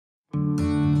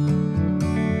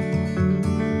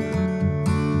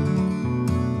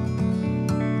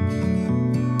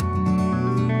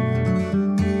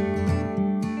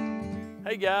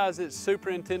Hey guys, it's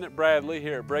Superintendent Bradley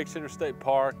here at Breaks Interstate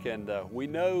Park, and we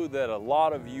know that a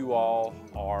lot of you all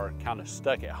are kind of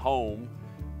stuck at home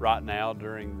right now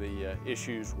during the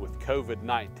issues with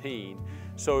COVID-19.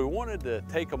 So we wanted to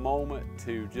take a moment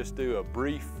to just do a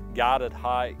brief guided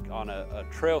hike on a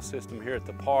trail system here at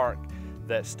the park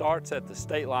that starts at the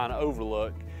state line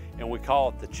overlook, and we call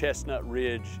it the Chestnut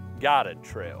Ridge Guided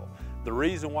Trail. The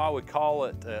reason why we call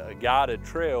it a guided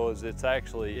trail is it's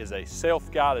actually a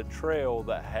self-guided trail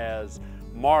that has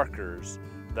markers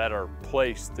that are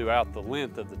placed throughout the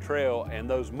length of the trail, and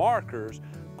those markers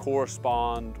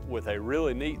correspond with a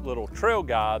really neat little trail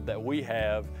guide that we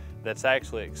have that's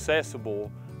actually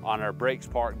accessible on our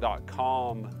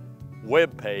breakspark.com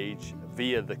webpage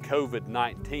via the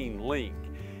COVID-19 link.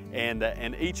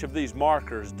 And each of these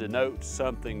markers denotes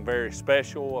something very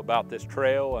special about this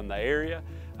trail and the area.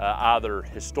 Either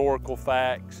historical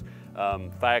facts,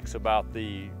 facts about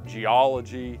the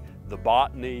geology, the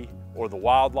botany, or the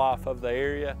wildlife of the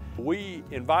area. We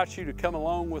invite you to come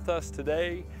along with us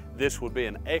today. This would be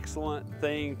an excellent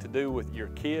thing to do with your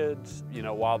kids, you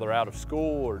know, while they're out of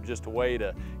school, or just a way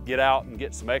to get out and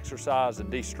get some exercise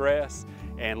and de-stress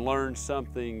and learn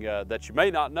something that you may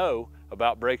not know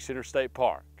about Breaks Interstate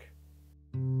Park.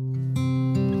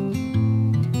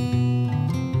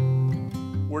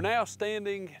 We're now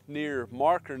standing near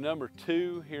marker number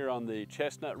 2 here on the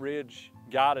Chestnut Ridge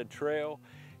Guided Trail.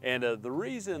 And the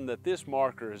reason that this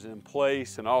marker is in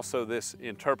place, and also this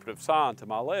interpretive sign to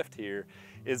my left here,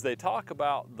 is they talk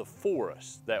about the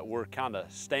forest that we're kind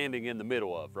of standing in the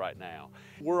middle of right now.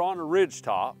 We're on a ridge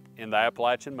top in the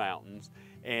Appalachian Mountains,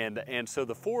 and so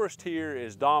the forest here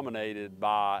is dominated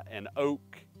by an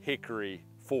oak hickory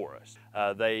forest.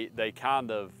 They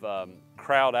kind of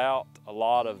crowd out a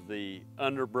lot of the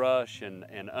underbrush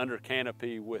and under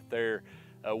canopy with their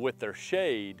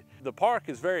shade. The park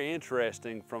is very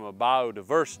interesting from a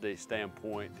biodiversity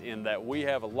standpoint in that we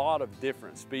have a lot of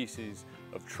different species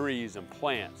of trees and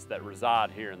plants that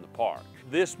reside here in the park.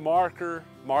 This marker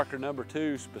number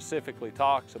 2, specifically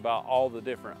talks about all the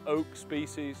different oak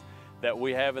species that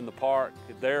we have in the park.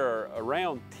 There are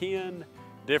around 10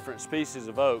 different species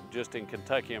of oak just in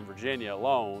Kentucky and Virginia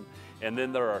alone, and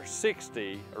then there are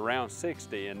around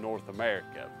 60 in North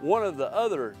America. One of the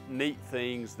other neat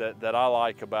things that I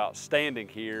like about standing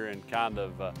here and kind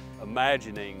of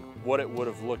imagining what it would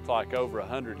have looked like over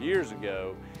 100 years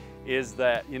ago is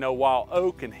that, you know, while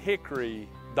oak and hickory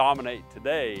dominate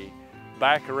today,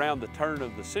 back around the turn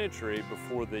of the century,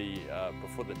 before the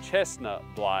chestnut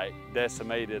blight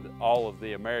decimated all of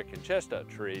the American chestnut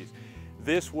trees,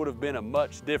 this would have been a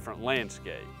much different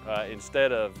landscape.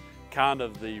 Instead of kind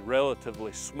of the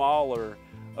relatively smaller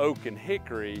oak and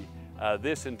hickory,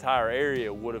 this entire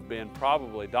area would have been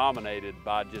probably dominated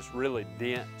by just really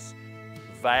dense,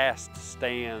 vast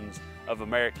stands of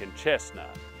American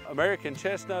chestnut. American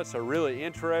chestnuts are really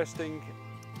interesting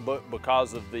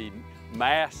because of the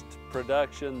massed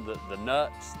production, the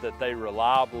nuts that they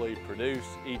reliably produce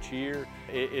each year.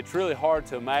 It's really hard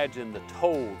to imagine the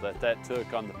toll that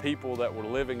took on the people that were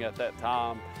living at that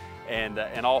time,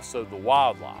 and also the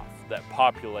wildlife that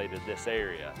populated this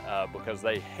area, because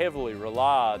they heavily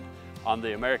relied on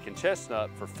the American chestnut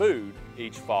for food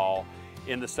each fall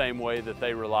in the same way that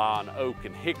they rely on oak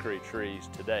and hickory trees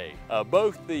today.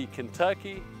 Both the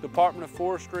Kentucky Department of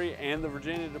Forestry and the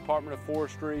Virginia Department of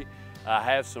Forestry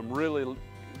have some really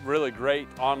great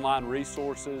online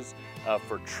resources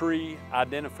for tree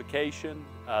identification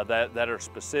that are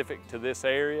specific to this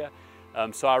area.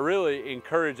 So I really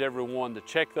encourage everyone to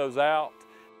check those out.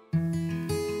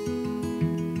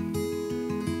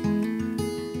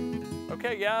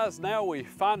 Okay guys, now we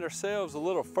find ourselves a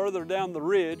little further down the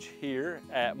ridge here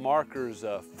at markers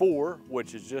 4,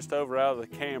 which is just over out of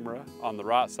the camera on the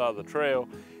right side of the trail,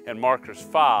 and markers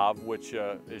 5, which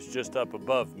is just up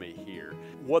above me here.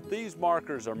 What these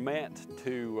markers are meant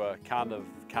to kind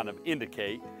of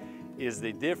indicate is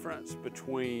the difference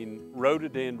between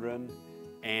rhododendron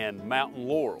and mountain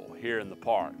laurel here in the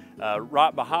park.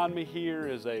 Right behind me here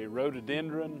is a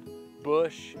rhododendron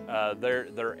bush.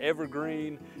 They're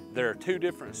evergreen. There are 2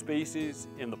 different species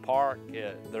in the park.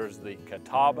 There's the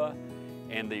catawba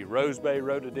and the rosebay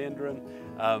rhododendron.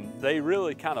 They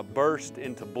really kind of burst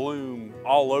into bloom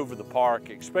all over the park,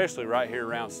 especially right here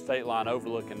around State Line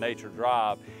Overlook and Nature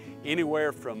Drive,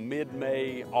 anywhere from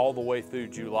mid-May all the way through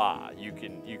July. You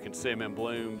can see them in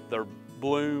bloom. Their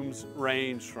blooms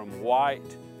range from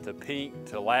white to pink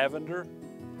to lavender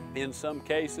in some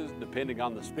cases, depending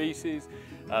on the species.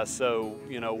 So,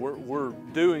 you know, we're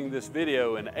doing this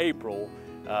video in April,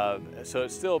 so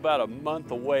it's still about a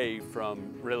month away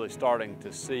from really starting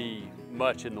to see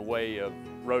much in the way of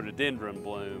rhododendron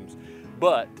blooms.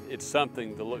 but it's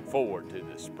something to look forward to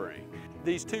this spring.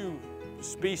 These two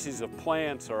species of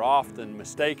plants are often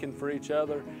mistaken for each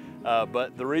other,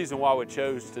 but the reason why we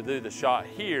chose to do the shot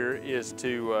here is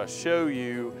to show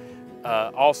you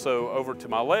also over to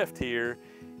my left here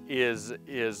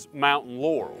is mountain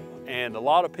laurel. And a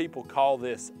lot of people call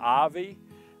this ivy.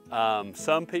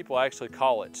 Some people actually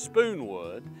call it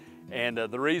spoonwood. And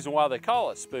the reason why they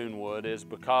call it spoonwood is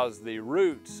because the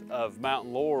roots of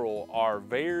mountain laurel are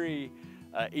very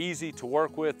easy to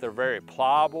work with. They're very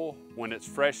pliable when it's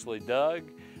freshly dug.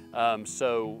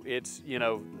 So it's, you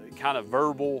know, kind of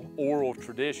verbal oral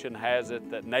tradition has it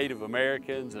that Native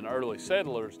Americans and early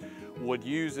settlers would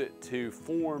use it to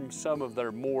form some of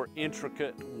their more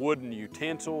intricate wooden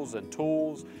utensils and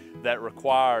tools that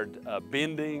required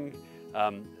bending,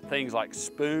 things like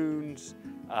spoons,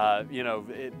 you know,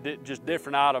 just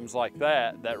different items like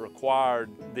that required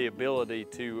the ability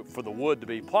for the wood to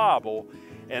be pliable.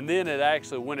 And then it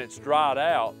actually, when it's dried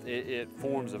out, it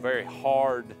forms a very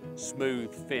hard,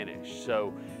 smooth finish.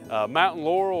 So mountain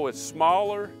laurel is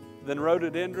smaller than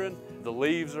rhododendron. The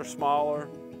leaves are smaller.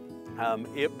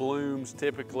 It blooms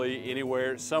typically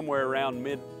somewhere around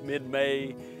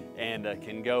mid-May and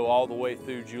can go all the way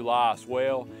through July as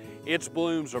well. Its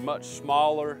blooms are much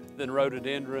smaller than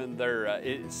rhododendron.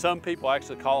 Some people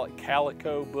actually call it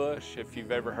calico bush, if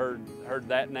you've ever heard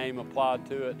that name applied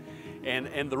to it.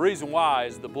 And the reason why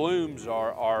is the blooms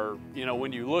are, you know,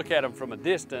 when you look at them from a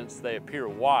distance, they appear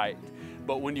white.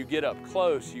 But when you get up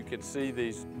close, you can see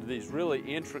these really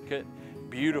intricate,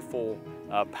 beautiful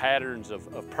patterns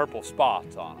of purple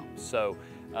spots on them. So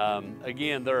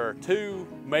again, there are two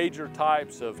major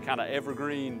types of kind of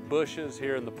evergreen bushes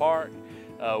here in the park,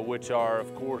 which are,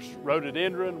 of course,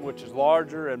 rhododendron, which is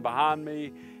larger and behind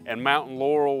me, and mountain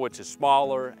laurel, which is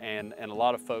smaller, and a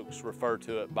lot of folks refer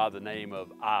to it by the name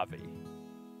of ivy.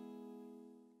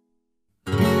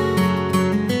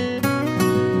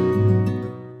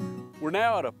 We're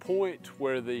now at a point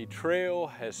where the trail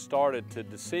has started to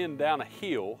descend down a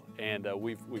hill, and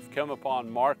we've come upon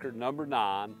marker number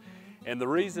 9. And the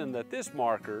reason that this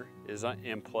marker is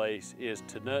in place is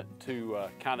to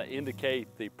kind of indicate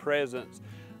the presence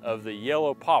of the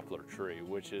yellow poplar tree,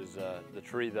 which is the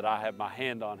tree that I have my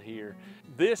hand on here.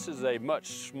 This is a much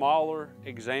smaller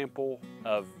example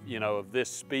of, you know, of this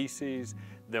species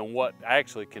than what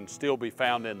actually can still be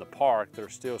found in the park.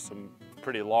 There's still some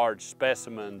pretty large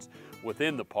specimens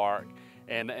within the park.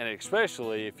 And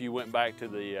especially if you went back to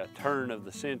the turn of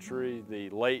the century, the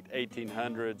late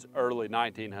 1800s, early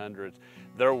 1900s,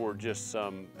 there were just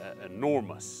some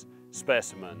enormous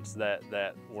specimens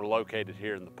that were located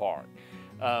here in the park.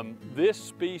 This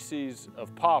species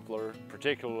of poplar,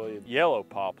 particularly yellow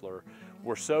poplar,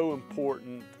 were so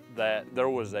important that there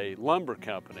was a lumber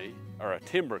company or a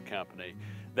timber company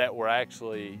that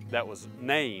was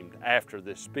named after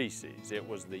this species. It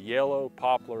was the Yellow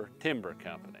Poplar Timber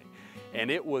Company. And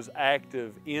it was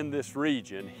active in this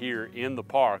region here in the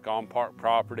park, on park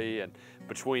property and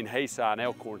between Hayside and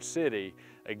Elkhorn City,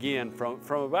 again, from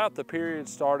about the period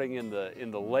starting in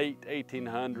the late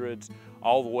 1800s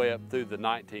all the way up through the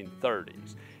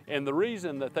 1930s. And the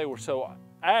reason that they were so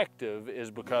active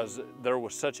is because there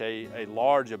was such a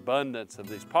large abundance of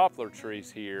these poplar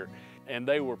trees here, and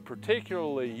they were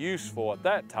particularly useful at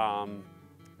that time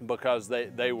because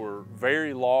they were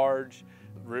very large,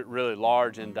 really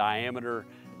large in diameter,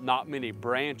 not many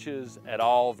branches at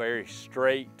all, very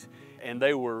straight, and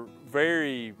they were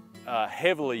very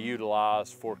heavily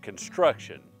utilized for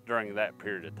construction during that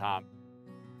period of time.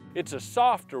 It's a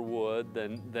softer wood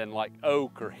than like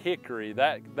oak or hickory,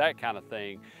 that kind of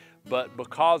thing, but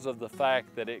because of the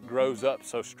fact that it grows up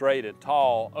so straight and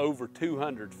tall, over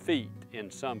 200 feet in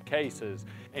some cases,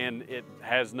 and it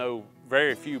has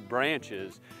very few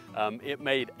branches, it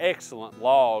made excellent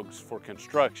logs for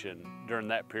construction during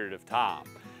that period of time.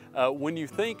 When you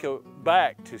think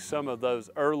back to some of those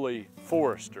early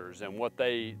foresters and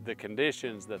the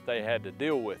conditions that they had to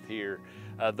deal with here,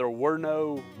 there were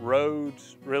no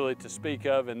roads really to speak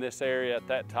of in this area at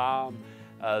that time.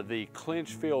 The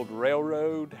Clinchfield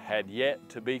Railroad had yet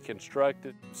to be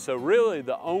constructed. So really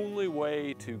the only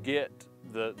way to get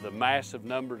the massive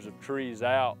numbers of trees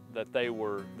out that they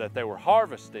were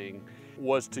harvesting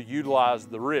was to utilize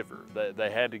the river. They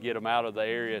had to get them out of the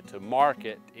area to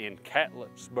market in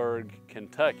Catlettsburg,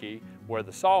 Kentucky, where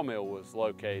the sawmill was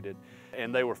located,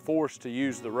 and they were forced to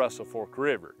use the Russell Fork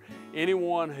River.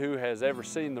 Anyone who has ever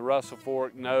seen the Russell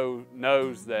Fork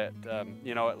knows that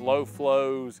you know, at low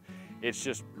flows, it's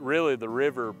just really the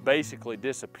river basically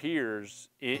disappears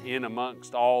in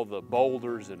amongst all the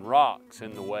boulders and rocks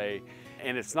in the way,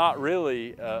 and it's not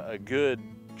really a good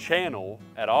channel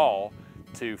at all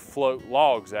to float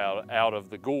logs out of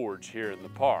the gorge here in the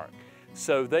park.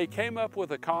 So they came up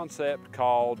with a concept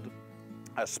called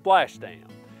a splash dam.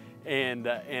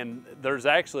 And there's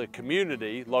actually a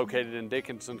community located in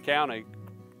Dickinson County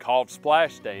called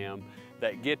Splash Dam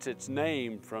that gets its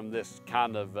name from this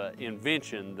kind of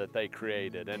invention that they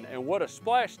created. And what a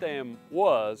splash dam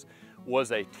was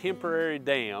a temporary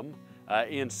dam,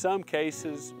 in some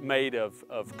cases made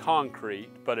of concrete,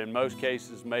 but in most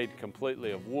cases made completely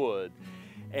of wood.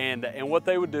 And what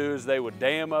they would do is they would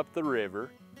dam up the river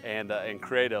and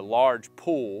create a large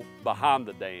pool behind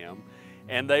the dam,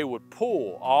 and they would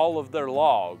pull all of their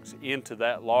logs into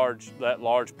that large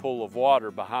pool of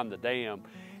water behind the dam.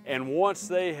 And once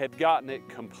they had gotten it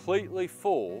completely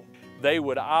full, they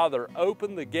would either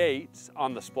open the gates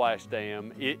on the splash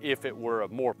dam if it were a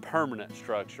more permanent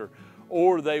structure,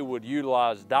 or they would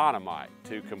utilize dynamite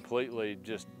to completely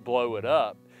just blow it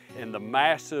up. And the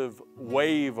massive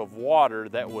wave of water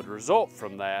that would result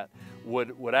from that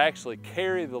would actually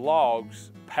carry the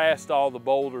logs past all the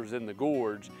boulders in the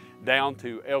gorge down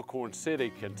to Elkhorn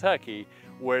City, Kentucky,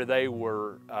 where they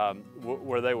were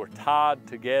tied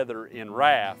together in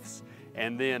rafts,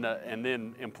 and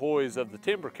then employees of the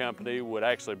timber company would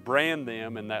actually brand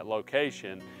them in that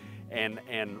location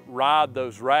and ride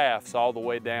those rafts all the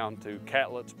way down to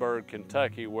Catlettsburg,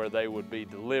 Kentucky, where they would be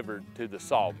delivered to the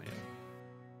sawmill.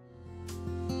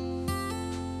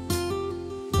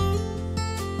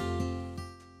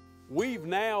 We've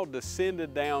now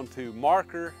descended down to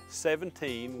marker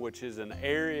 17, which is in an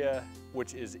area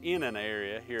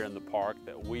here in the park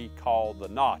that we call the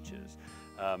Notches.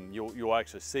 You'll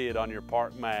actually see it on your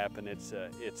park map, and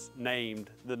it's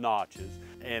named the Notches.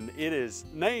 And it is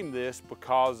named this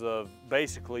because of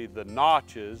basically the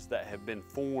notches that have been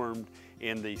formed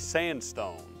in the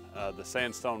sandstone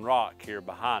rock here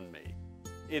behind me.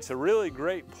 It's a really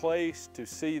great place to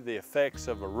see the effects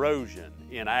of erosion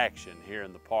in action here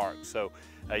in the park. So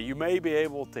you may be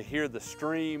able to hear the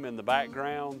stream in the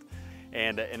background,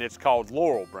 and it's called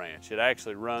Laurel Branch. It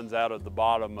actually runs out of the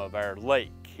bottom of our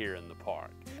lake here in the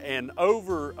park. And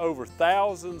over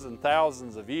thousands and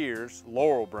thousands of years,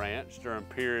 Laurel Branch, during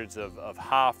periods of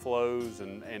high flows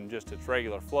and just its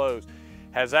regular flows,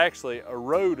 has actually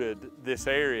eroded this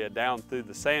area down through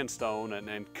the sandstone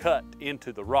and cut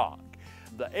into the rock.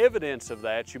 The evidence of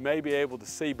that you may be able to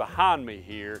see behind me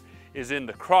here is in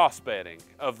the cross-bedding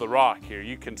of the rock here.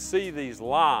 You can see these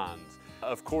lines.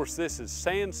 Of course, this is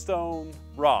sandstone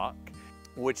rock,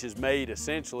 which is made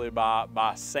essentially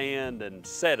by sand and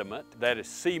sediment that is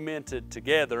cemented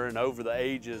together and over the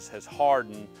ages has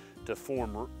hardened to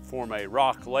form a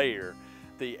rock layer.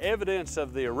 The evidence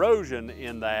of the erosion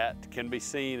in that can be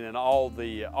seen in all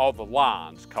the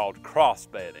lines called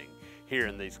cross-bedding here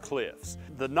in these cliffs.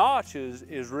 The Notches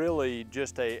is really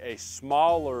just a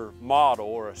smaller model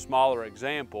or a smaller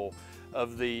example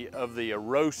of the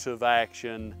erosive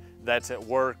action that's at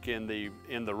work in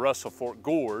the Russell Fork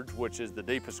Gorge, which is the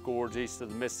deepest gorge east of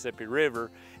the Mississippi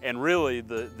River. And really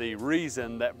the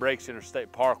reason that Breaks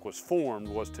Interstate Park was formed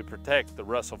was to protect the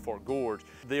Russell Fork Gorge.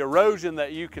 The erosion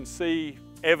that you can see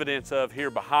evidence of here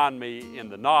behind me in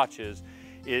the Notches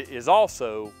is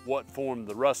also what formed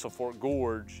the Russell Fork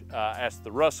Gorge, as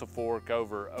the Russell Fork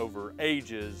over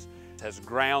ages has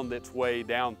ground its way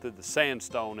down through the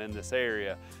sandstone in this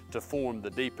area to form the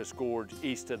deepest gorge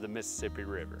east of the Mississippi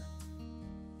River.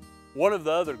 One of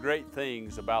the other great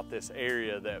things about this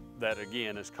area that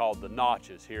again is called the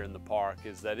Notches here in the park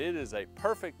is that it is a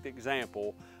perfect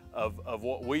example of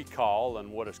what we call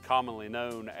and what is commonly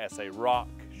known as a rock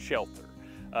shelter.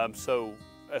 So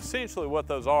essentially what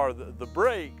those are, the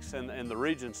breaks and the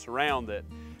region surround it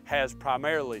has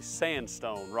primarily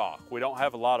sandstone rock. We don't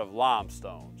have a lot of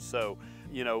limestone. So,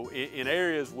 you know, in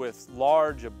areas with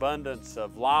large abundance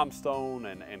of limestone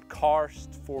and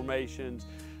karst formations,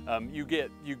 you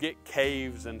get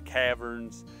caves and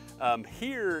caverns.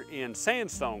 Here in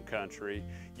sandstone country,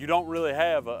 you don't really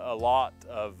have a lot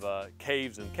of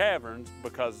caves and caverns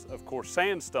because, of course,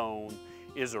 sandstone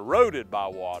is eroded by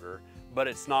water, but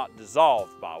it's not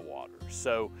dissolved by water.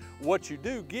 So what you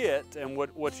do get and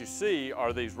what you see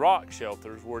are these rock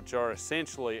shelters, which are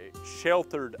essentially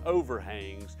sheltered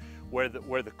overhangs where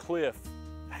the cliff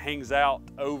hangs out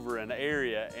over an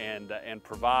area and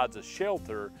provides a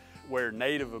shelter where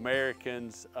Native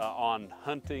Americans on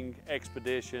hunting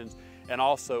expeditions and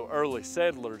also early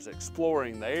settlers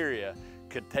exploring the area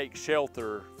could take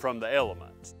shelter from the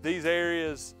elements. These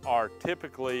areas are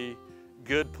typically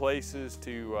good places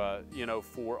to, you know,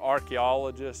 for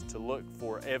archaeologists to look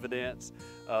for evidence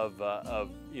of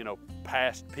you know,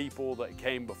 past people that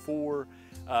came before.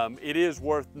 It is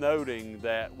worth noting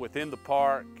that within the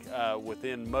park,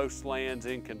 within most lands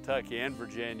in Kentucky and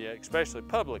Virginia, especially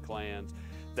public lands,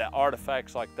 that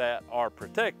artifacts like that are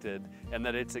protected, and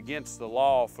that it's against the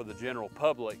law for the general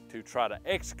public to try to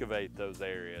excavate those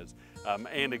areas,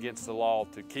 and against the law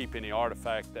to keep any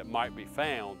artifact that might be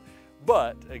found.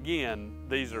 But again,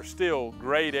 these are still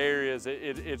great areas.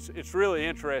 It's really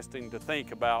interesting to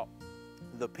think about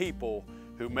the people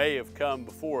who may have come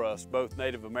before us, both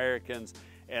Native Americans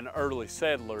and early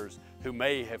settlers, who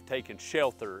may have taken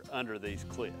shelter under these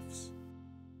cliffs.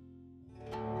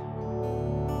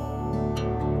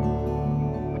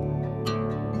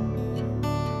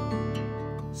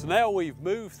 So now we've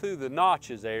moved through the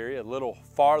Notches area a little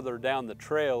farther down the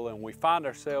trail, and we find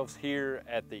ourselves here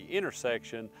at the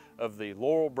intersection of the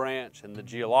Laurel Branch and the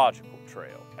Geological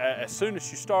Trail. As soon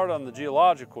as you start on the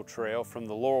Geological Trail from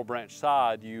the Laurel Branch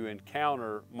side, you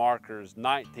encounter markers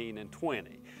 19 and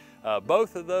 20.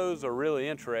 Both of those are really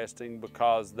interesting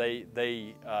because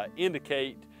they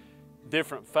indicate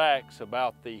different facts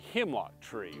about the hemlock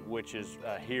tree, which is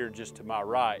here just to my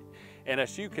right. And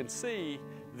as you can see,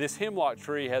 this hemlock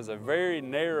tree has a very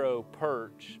narrow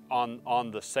perch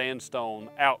on the sandstone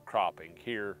outcropping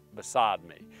here beside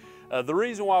me. The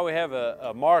reason why we have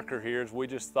a marker here is we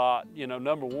just thought, you know,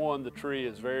 number one, the tree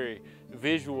is very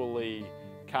visually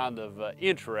kind of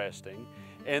interesting.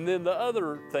 And then the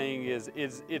other thing is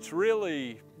it's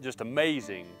really just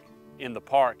amazing in the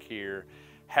park here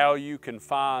how you can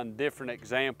find different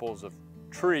examples of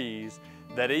trees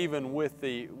that even with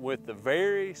the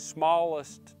very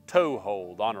smallest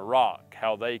toehold on a rock,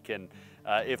 how they can,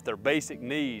 if their basic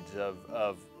needs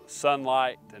of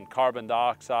sunlight and carbon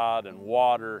dioxide and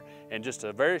water and just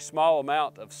a very small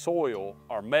amount of soil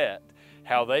are met,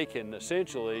 how they can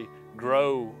essentially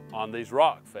grow on these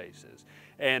rock faces.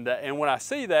 And when I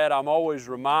see that, I'm always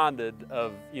reminded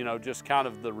of, you know, just kind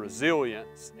of the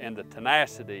resilience and the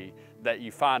tenacity that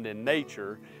you find in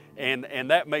nature. And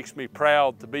that makes me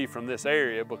proud to be from this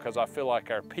area, because I feel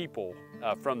like our people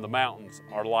from the mountains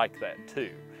are like that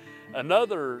too.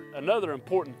 Another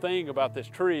important thing about this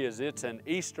tree is it's an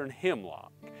eastern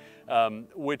hemlock,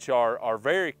 which are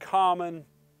very common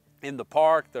in the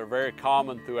park. They're very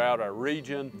common throughout our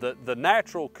region. The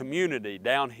natural community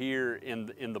down here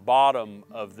in the bottom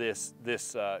of this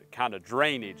kind of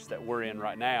drainage that we're in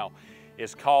right now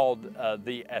is called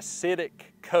the Acidic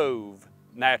Cove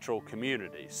natural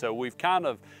community. So we've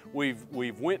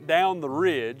went down the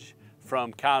ridge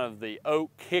from kind of the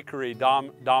oak hickory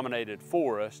dominated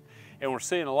forest, and we're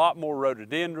seeing a lot more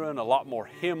rhododendron, a lot more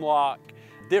hemlock,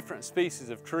 different species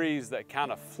of trees that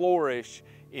kind of flourish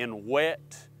in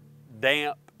wet,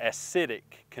 damp, acidic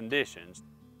conditions.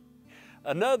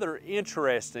 Another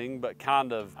interesting but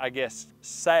kind of, I guess,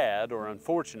 sad or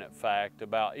unfortunate fact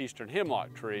about eastern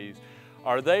hemlock trees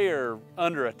they are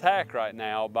under attack right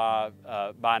now by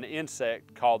an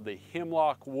insect called the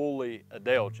hemlock woolly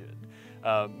adelgid.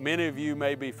 Many of you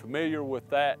may be familiar with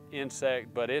that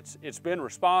insect, but it's been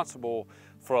responsible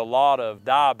for a lot of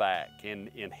dieback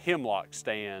in hemlock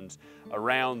stands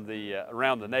around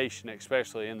the nation,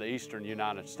 especially in the eastern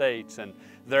United States. And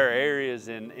there are areas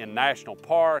in national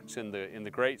parks, in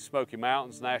the Great Smoky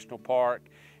Mountains National Park,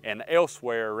 and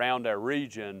elsewhere around our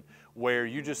region, where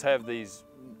you just have these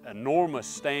enormous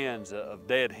stands of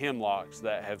dead hemlocks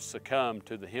that have succumbed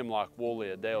to the hemlock woolly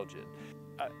adelgid.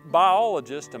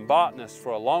 Biologists and botanists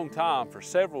for a long time, for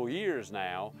several years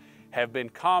now, have been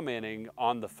commenting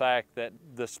on the fact that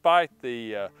despite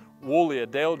the woolly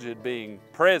adelgid being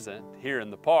present here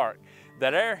in the park,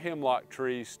 that our hemlock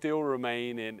trees still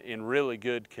remain in really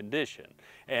good condition.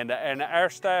 And our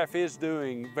staff is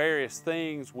doing various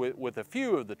things with a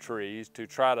few of the trees to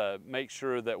try to make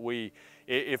sure that we,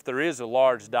 if there is a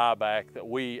large dieback, that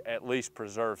we at least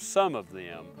preserve some of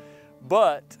them.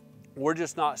 But we're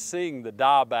just not seeing the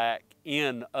dieback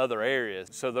in other areas.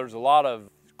 So there's a lot of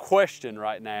question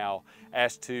right now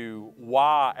as to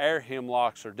why our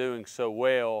hemlocks are doing so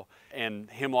well and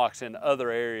hemlocks in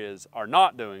other areas are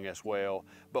not doing as well.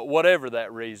 But whatever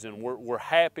that reason, we're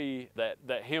happy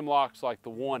that hemlocks like the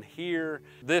one here,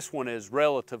 this one is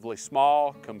relatively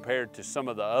small compared to some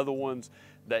of the other ones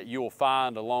that you'll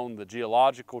find along the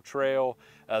Geological Trail.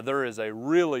 There is a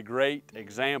really great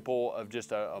example of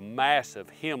just a massive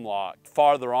hemlock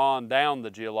farther on down the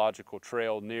Geological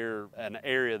Trail near an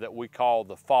area that we call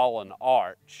the Fallen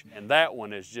Arch. And that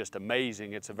one is just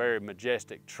amazing. It's a very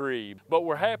majestic tree. But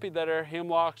we're happy that our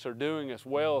hemlocks are doing as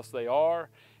well as they are,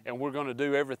 and we're going to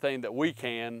do everything that we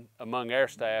can among our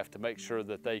staff to make sure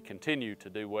that they continue to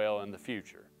do well in the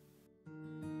future.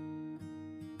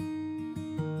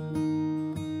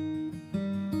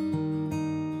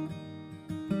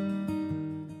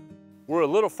 We're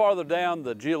a little farther down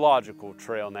the Geological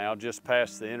Trail now, just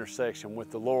past the intersection with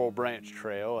the Laurel Branch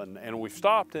Trail, and we've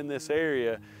stopped in this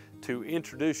area to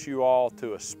introduce you all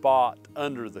to a spot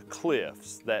under the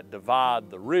cliffs that divide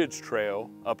the Ridge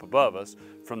Trail up above us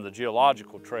from the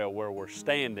Geological Trail where we're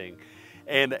standing.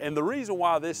 And the reason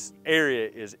why this area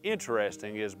is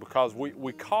interesting is because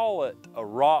we call it a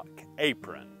rock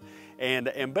apron.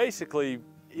 And basically,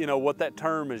 you know, what that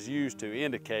term is used to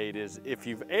indicate is if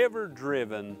you've ever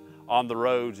driven on the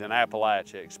roads in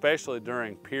Appalachia, especially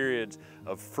during periods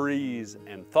of freeze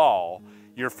and thaw,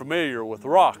 you're familiar with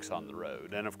rocks on the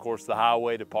road. And of course, the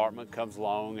highway department comes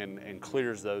along and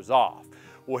clears those off.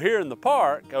 Well, here in the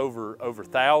park, over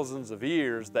thousands of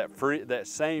years, that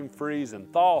same freeze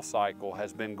and thaw cycle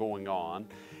has been going on.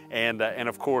 And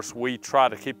of course, we try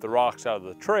to keep the rocks out of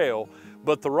the trail,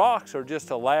 but the rocks are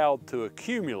just allowed to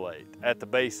accumulate at the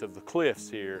base of the cliffs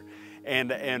here.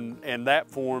 And that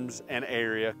forms an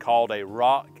area called a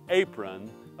rock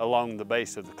apron along the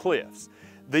base of the cliffs.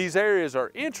 These areas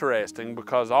are interesting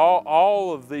because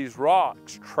all of these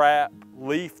rocks trap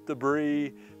leaf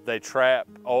debris, they trap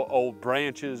old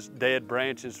branches, dead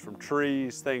branches from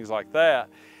trees, things like that.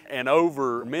 And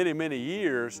over many, many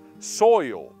years,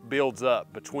 soil builds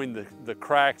up between the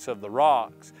cracks of the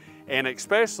rocks. And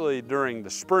especially during the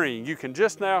spring, you can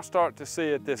just now start to see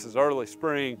it. This is early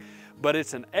spring, but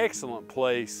it's an excellent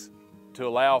place to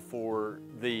allow for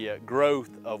the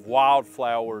growth of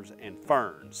wildflowers and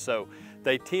ferns. So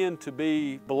they tend to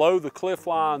be below the cliff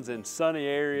lines in sunny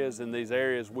areas, and these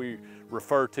areas we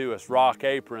refer to as rock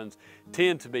aprons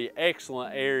tend to be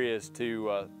excellent areas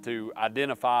to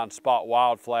identify and spot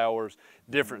wildflowers,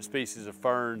 different species of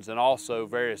ferns, and also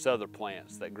various other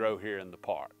plants that grow here in the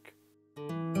park.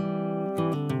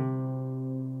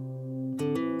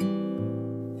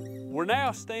 We're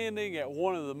now standing at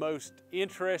one of the most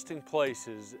interesting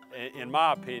places, in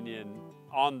my opinion,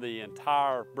 on the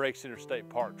entire Breaks Interstate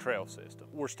Park trail system.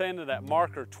 We're standing at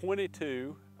marker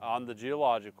 22 on the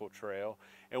Geological Trail,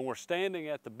 and we're standing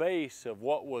at the base of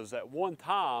what was at one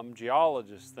time,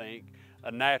 geologists think,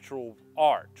 a natural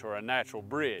arch or a natural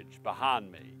bridge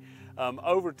behind me.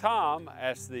 Over time,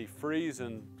 as the freeze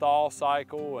and thaw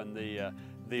cycle and the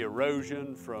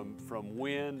erosion from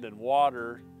wind and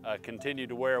water continued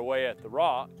to wear away at the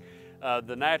rock,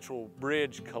 the natural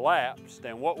bridge collapsed,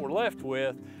 and what we're left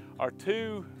with are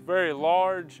two very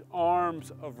large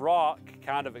arms of rock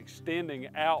kind of extending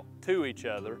out to each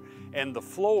other, and the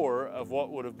floor of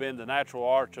what would have been the natural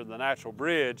arch or the natural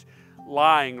bridge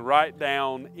lying right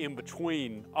down in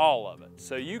between all of it.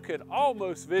 So you could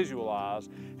almost visualize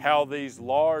how these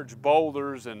large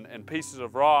boulders and pieces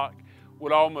of rock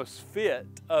would almost fit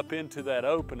up into that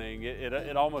opening.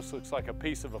 It almost looks like a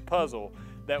piece of a puzzle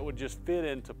that would just fit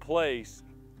into place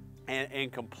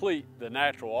and complete the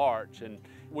natural arch. And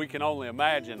we can only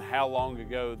imagine how long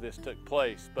ago this took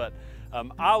place. But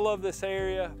I love this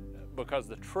area because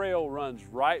the trail runs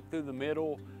right through the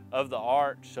middle of the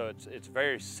arch, so it's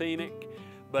very scenic.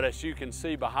 But as you can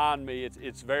see behind me,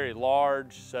 it's very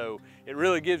large, so it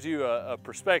really gives you a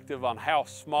perspective on how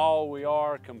small we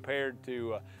are compared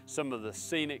to some of the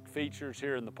scenic features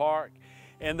here in the park.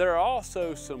 And there are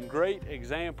also some great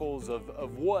examples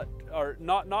of what are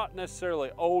not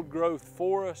necessarily old growth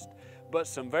forest, but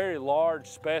some very large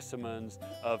specimens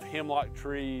of hemlock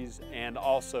trees and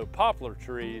also poplar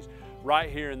trees right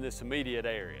here in this immediate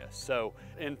area. So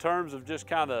in terms of just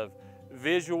kind of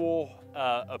visual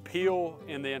appeal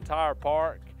in the entire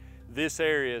park, this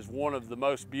area is one of the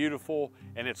most beautiful,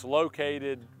 and it's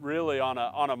located really on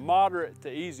a moderate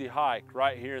to easy hike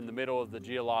right here in the middle of the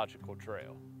Geological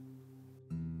Trail.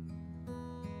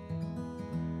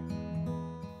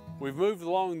 We've moved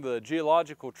along the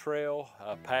Geological Trail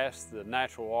past the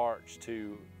natural arch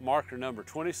to marker number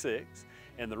 26,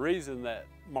 and the reason that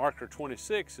marker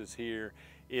 26 is here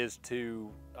is to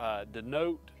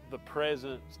denote the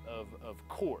presence of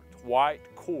quartz,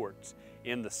 white quartz,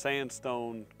 in the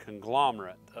sandstone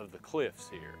conglomerate of the cliffs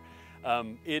here.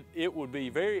 It would be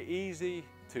very easy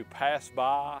to pass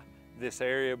by this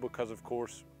area because, of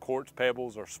course, quartz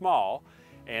pebbles are small,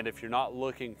 and if you're not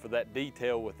looking for that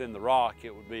detail within the rock,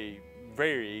 it would be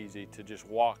very easy to just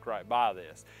walk right by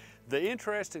this. The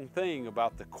interesting thing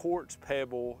about the quartz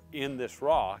pebble in this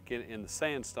rock, in the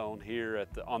sandstone here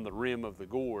on the rim of the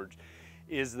gorge,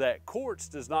 is that quartz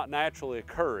does not naturally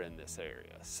occur in this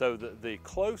area. So the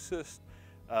closest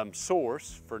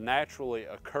source for naturally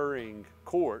occurring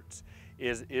quartz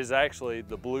is actually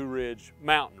the Blue Ridge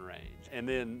mountain range. And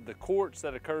then the quartz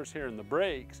that occurs here in the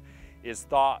breaks is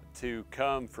thought to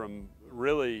come from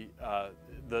really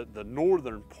the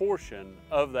northern portion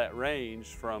of that range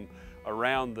from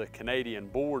around the Canadian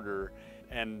border.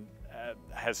 And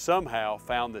has somehow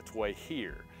found its way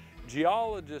here.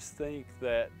 Geologists think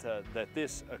that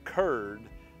this occurred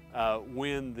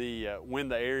when the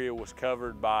area was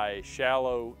covered by a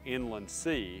shallow inland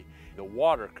sea. The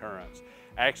water currents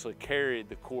actually carried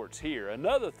the quartz here.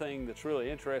 Another thing that's really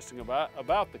interesting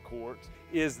about the quartz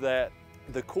is that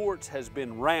the quartz has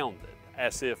been rounded,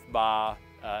 as if by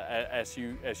as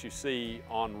you see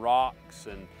on rocks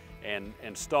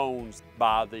and stones,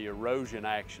 by the erosion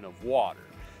action of water.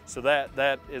 So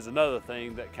that is another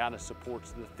thing that kind of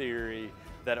supports the theory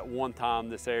that at one time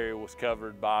this area was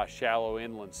covered by a shallow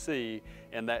inland sea,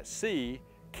 and that sea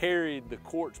carried the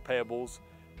quartz pebbles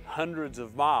hundreds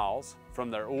of miles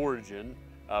from their origin,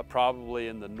 probably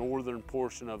in the northern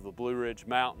portion of the Blue Ridge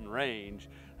Mountain Range,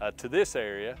 to this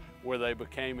area where they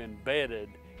became embedded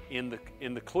in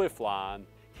the cliff line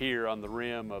here on the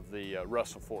rim of the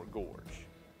Russell Fork Gorge.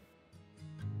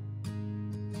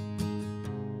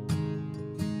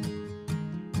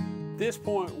 At this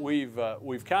point,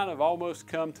 we've kind of almost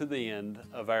come to the end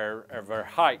of our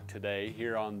hike today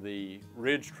here on the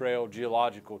Ridge Trail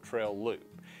Geological Trail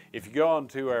Loop. If you go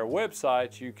onto our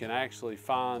website, you can actually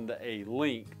find a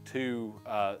link to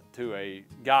a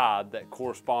guide that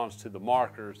corresponds to the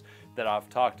markers that I've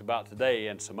talked about today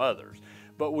and some others.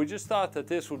 But we just thought that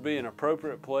this would be an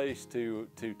appropriate place to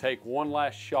take one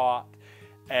last shot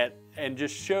at and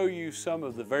just show you some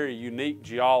of the very unique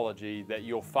geology that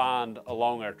you'll find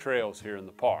along our trails here in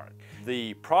the park.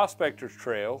 The Prospector's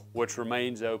Trail, which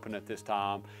remains open at this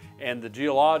time, and the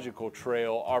Geological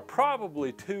Trail are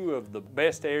probably two of the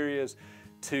best areas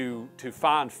to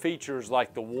find features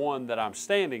like the one that I'm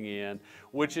standing in,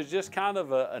 which is just kind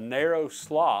of a narrow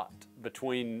slot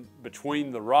between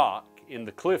the rock in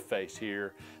the cliff face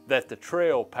here that the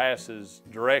trail passes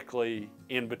directly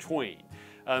in between.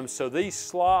 So these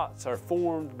slots are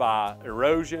formed by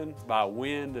erosion, by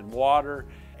wind and water,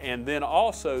 and then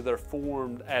also they're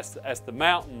formed as the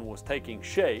mountain was taking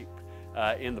shape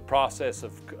in the process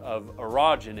of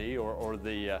orogeny, or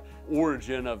the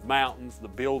origin of mountains, the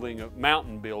building of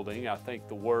mountain building, I think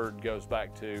the word goes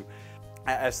back to.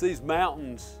 As these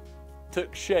mountains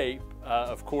took shape,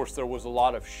 of course there was a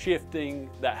lot of shifting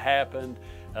that happened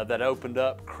that opened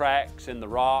up cracks in the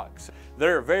rocks.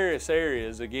 There are various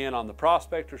areas, again, on the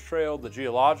Prospector's Trail, the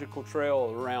Geological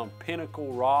Trail, around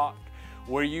Pinnacle Rock,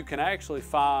 where you can actually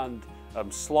find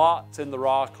slots in the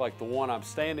rock like the one I'm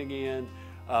standing in,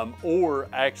 or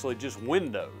actually just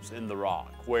windows in the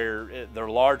rock where they're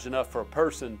large enough for a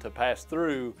person to pass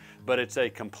through, but it's a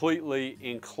completely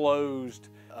enclosed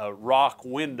rock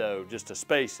window, just a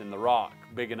space in the rock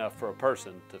big enough for a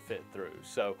person to fit through.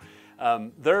 So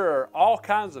there are all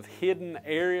kinds of hidden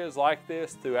areas like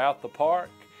this throughout the park.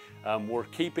 We're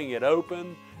keeping it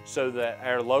open so that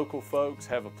our local folks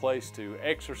have a place to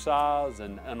exercise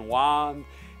and unwind.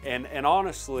 And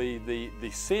honestly,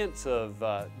 the sense of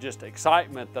just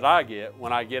excitement that I get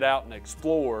when I get out and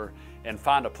explore and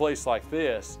find a place like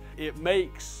this, it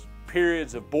makes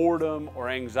periods of boredom or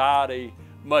anxiety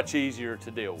much easier to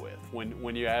deal with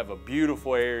when you have a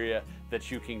beautiful area that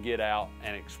you can get out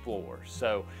and explore.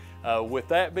 So with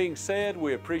that being said,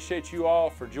 we appreciate you all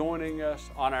for joining us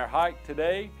on our hike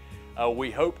today. We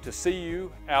hope to see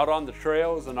you out on the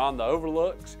trails and on the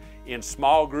overlooks in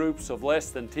small groups of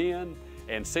less than 10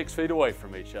 and 6 feet away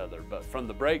from each other. But from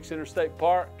the Breaks Interstate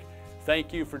Park,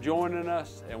 thank you for joining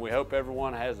us, and we hope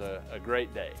everyone has a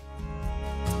great day.